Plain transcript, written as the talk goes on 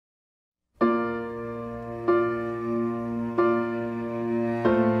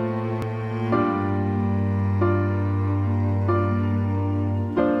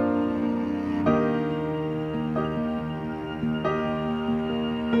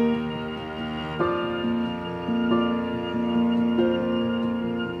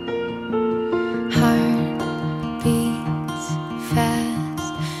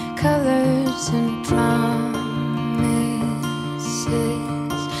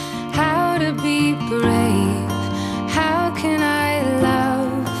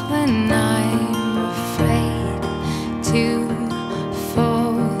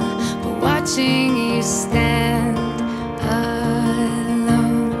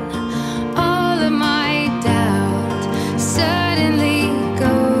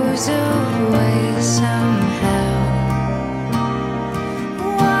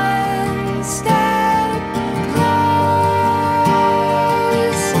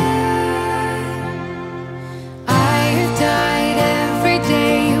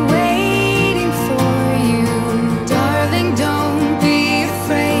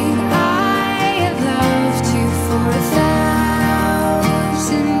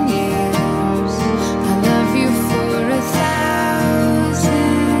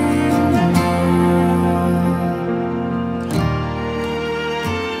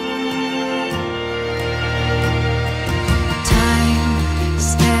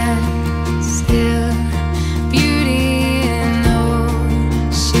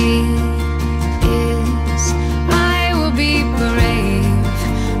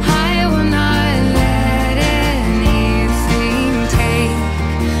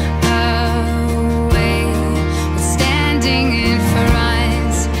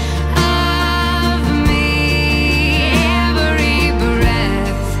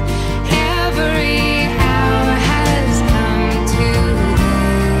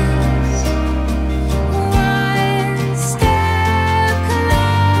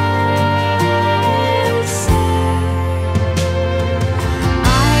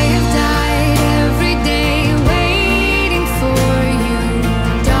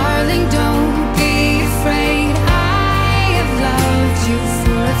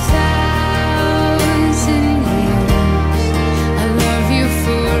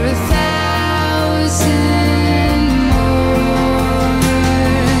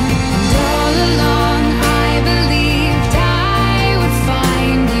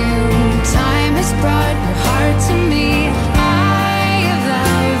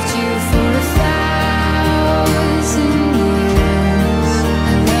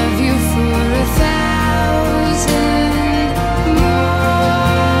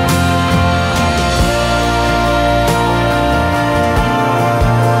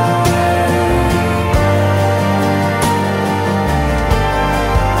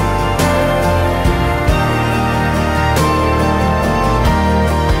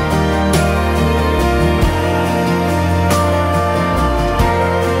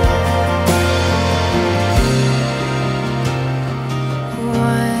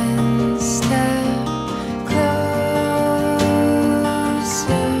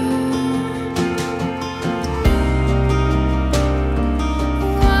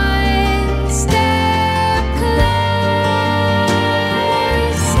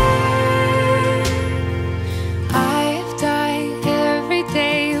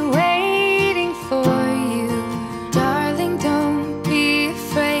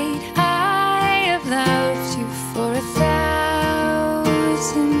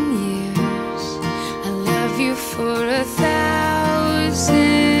years. I love you for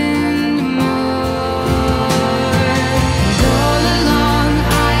 1,000 more. And all along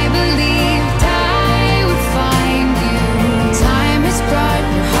I believed I would find you. Time has brought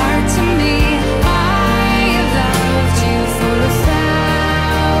your heart to me. I have loved you for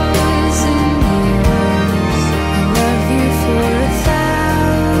 1,000 years. I love you for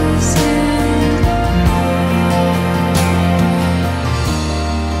 1,000 more.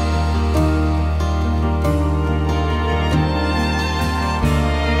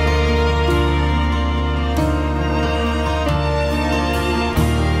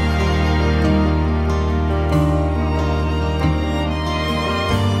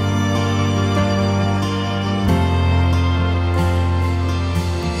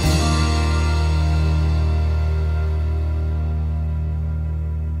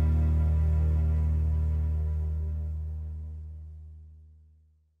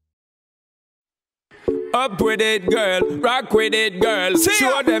 Up with it, girl. Rock with it, girl.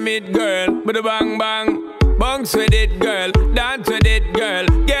 Show them it, girl. With a bang bang. Bounce with it, girl. Dance with it, girl.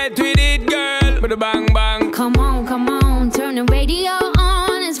 Get with it, girl. With a bang bang. Come on, turn the radio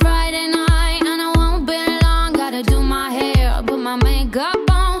on. It's Friday night and I won't be long. Gotta do my hair, put my makeup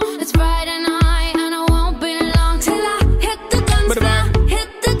on. It's Friday night and I won't be long till I hit the guns floor, hit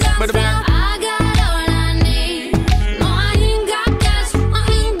the guns floor. I got all I need. No, I ain't got cash,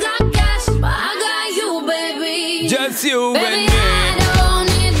 but I got you, baby. Just you Baby, and me. I don't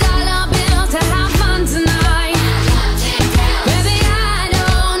need dollar bills to have fun tonight. Baby, I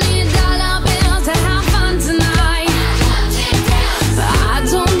don't need dollar bills to have fun tonight. I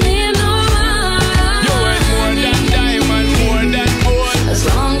don't need no money. You ain't more than diamond, more than gold. As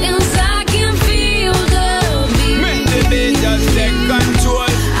long as I can feel the beat. Make the beat just take control.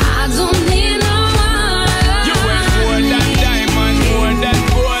 I don't need no money. You ain't more than diamond, more than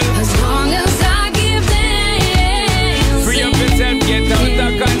gold. As long as I give dance. Free up yourself, get out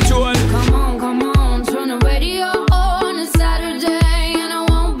of control. Come on, turn the radio on. It's Saturday and I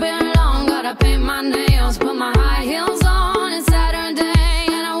won't be long. Gotta paint my nails, put my high heels on. It's Saturday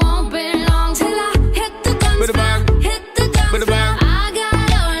and I won't be long till I hit the guns With a floor, bang. hit the guns With a floor. bang. I got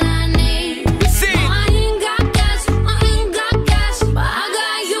all I need. See No, I ain't got cash, but I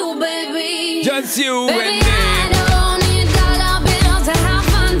got you, baby. just you and Baby, me. I don't need dollar bills to have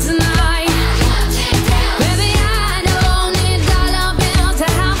fun tonight. Baby, I don't need dollar bills to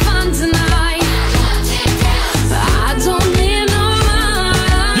have fun tonight. I don't need no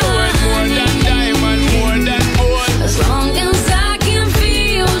You ain't more money. than diamond, more than gold. As long as I can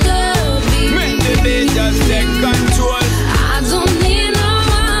feel the beat. Make the beat just take control. I don't need no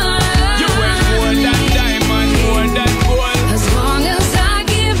You ain't more money. than diamond, more than gold. As long as I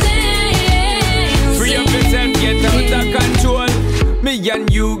give dance. Free up yourself, get out of control. Me and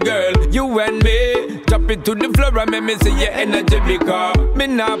you, girl, you and me. Drop it to the floor and make me see your energy because me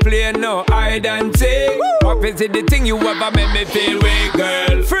not play no hide and seek. Office is the thing you ever make me feel weak,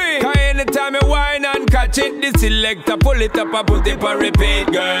 girl. Free. Cause anytime you whine and catch it, the selector pull it up and put it for repeat,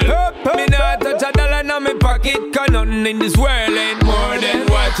 girl. Me not touch a dollar in my pocket, cause nothing in this world ain't more than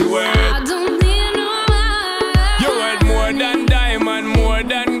what you worth. I don't need no money. You worth more than diamond, more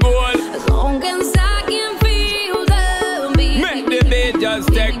than gold. As long as I can feel the beat. Make the beat just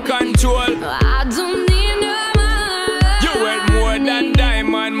take control. I don't need no money. You worth more than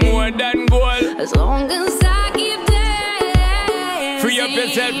diamond, more than gold. As long as I give dance. Free up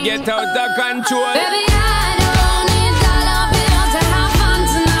yourself, get out of control. Baby, I don't need dollar bills to have fun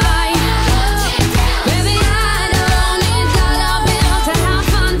tonight. Baby, I don't need dollar bills to have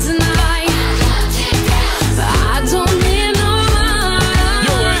fun tonight. I don't need no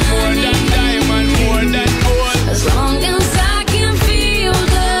You worth more than money. diamond, more than gold. As long as I can feel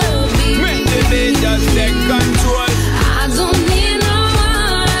the beat. Make the beat just take control. I don't need no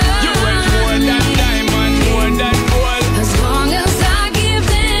You worth more money. than diamond, more than gold. As long as I give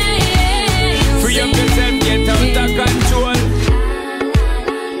dance. Free up yourself,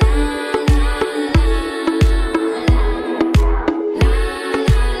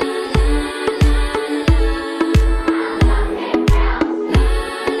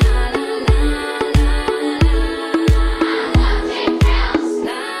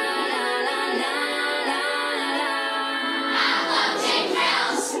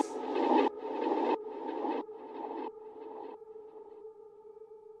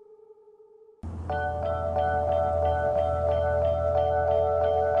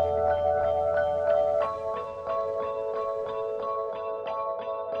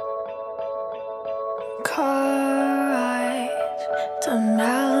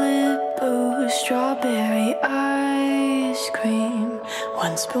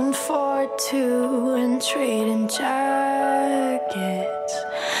 spoon for two and trading jackets,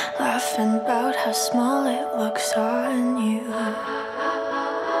 laughing about how small it looks on you.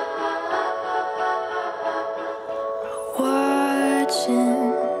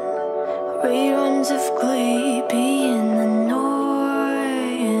 Watching reruns of Glee being annoying,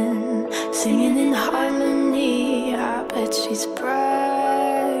 singing in harmony. I bet she's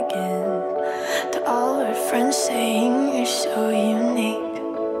bragging to all her friends, saying you're so unique.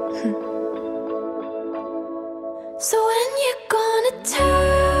 So when you gonna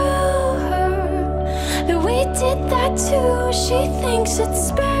tell her that we did that too? She thinks it's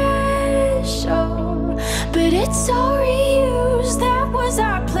special, but it's all reused. That was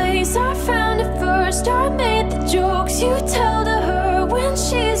our place, I found it first. I made the jokes you tell to her when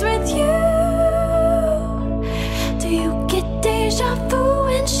she's with you. Do you get deja vu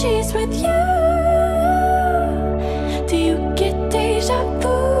when she's with you? Do you get deja vu?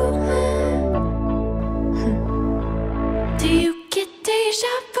 Do you get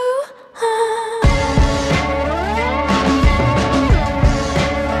deja vu?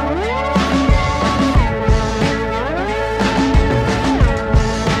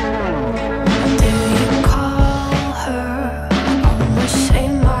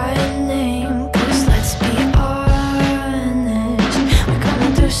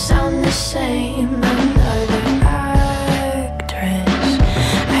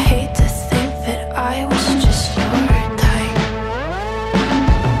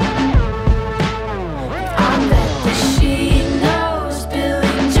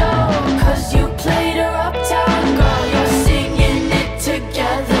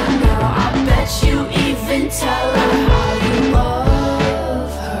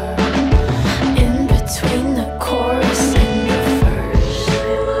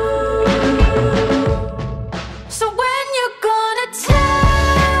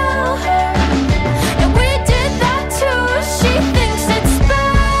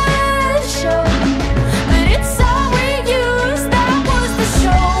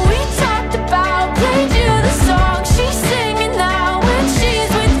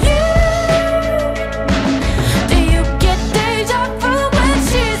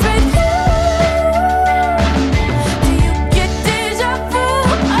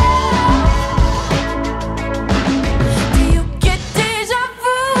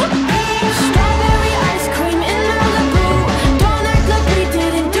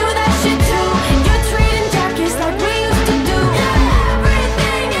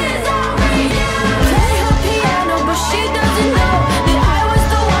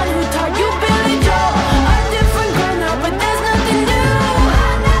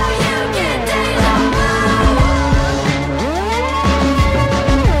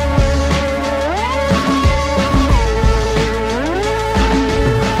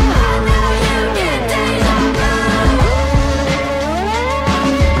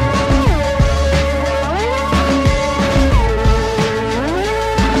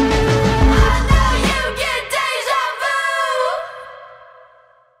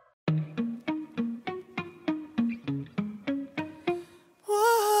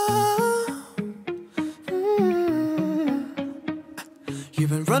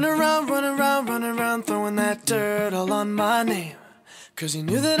 Cause you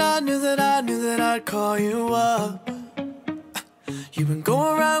knew that I'd call you up. You've been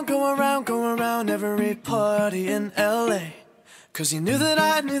going around every party in LA. Cause you knew that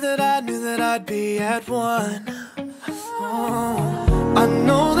I'd be at one. Oh, I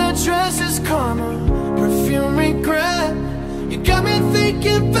know that dress is karma, perfume regret. You got me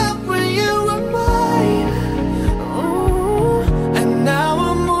thinking about when you were mine. Oh, and now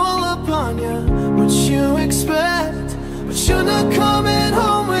I'm all up on you, what you expect. But you're not coming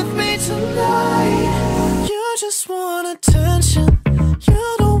home with me tonight. You just want attention,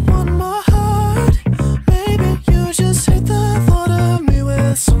 you don't want my heart. Maybe you just hate the thought of me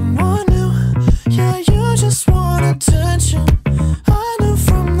with someone new. Yeah, you just want attention, I knew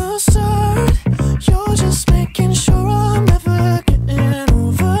from the start. You're just making sure I'm never getting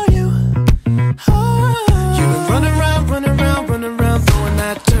over you.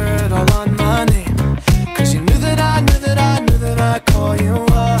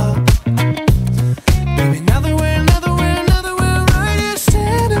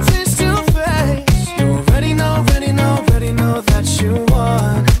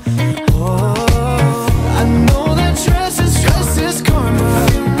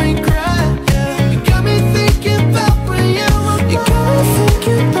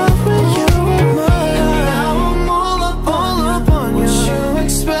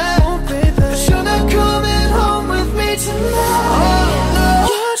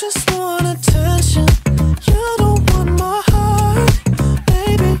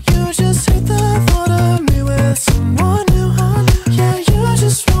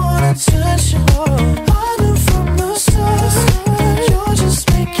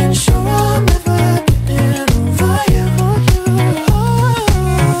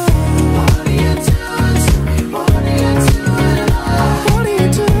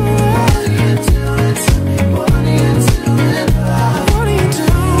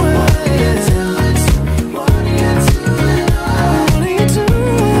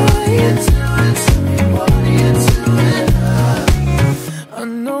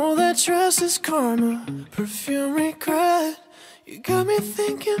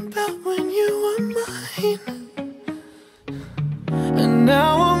 thinking about when you were mine. And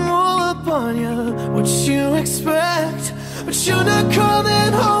now I'm all up on you, what you expect, but you're not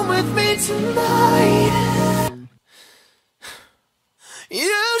coming home with me tonight.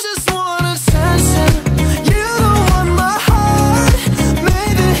 You just want attention, you don't want my heart.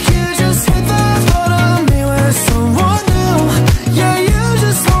 Maybe you just hit the thought of me with someone new. Yeah, you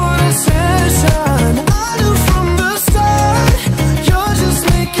just want attention, I knew from the start. You're just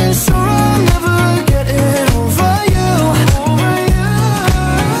making sure I'm never getting over you. Over you.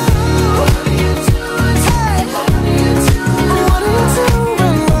 What are you doing? Hey. What are you doing? What are you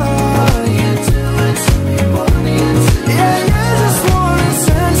doing? What are you doing to me? What are you doing? Yeah, you just want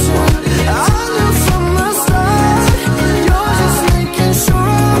attention, I knew from the start. You're just making sure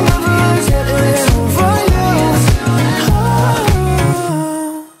I'm never getting over you. Oh.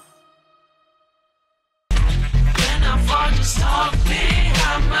 When I fall, just talk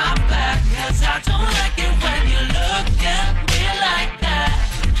behind my back, 'cause I don't like it when you look at me like that.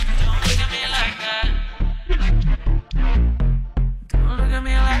 Don't look at me like that. Don't look at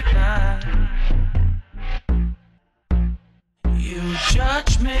me like that. You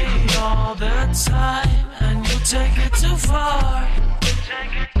judge me all the time, and you take it too far.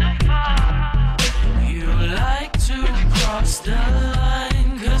 You like to cross the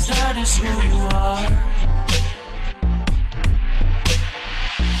line, 'cause that is who you are.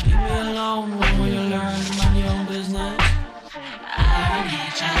 Leave me alone when we learn to mind your own business. I don't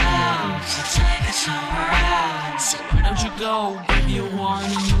need your help, so take it somewhere else. So why don't you go, give you a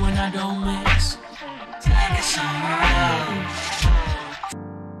warning, you and I don't mix. Take it somewhere else.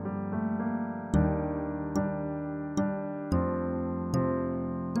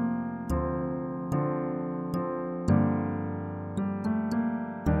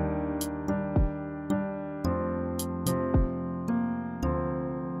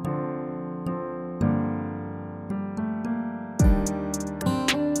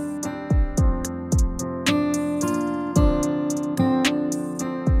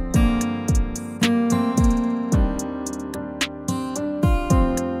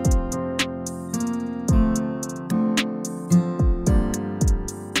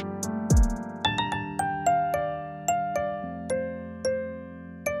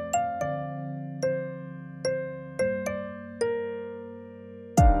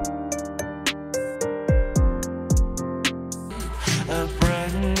 A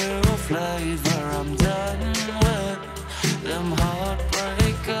brand new flavor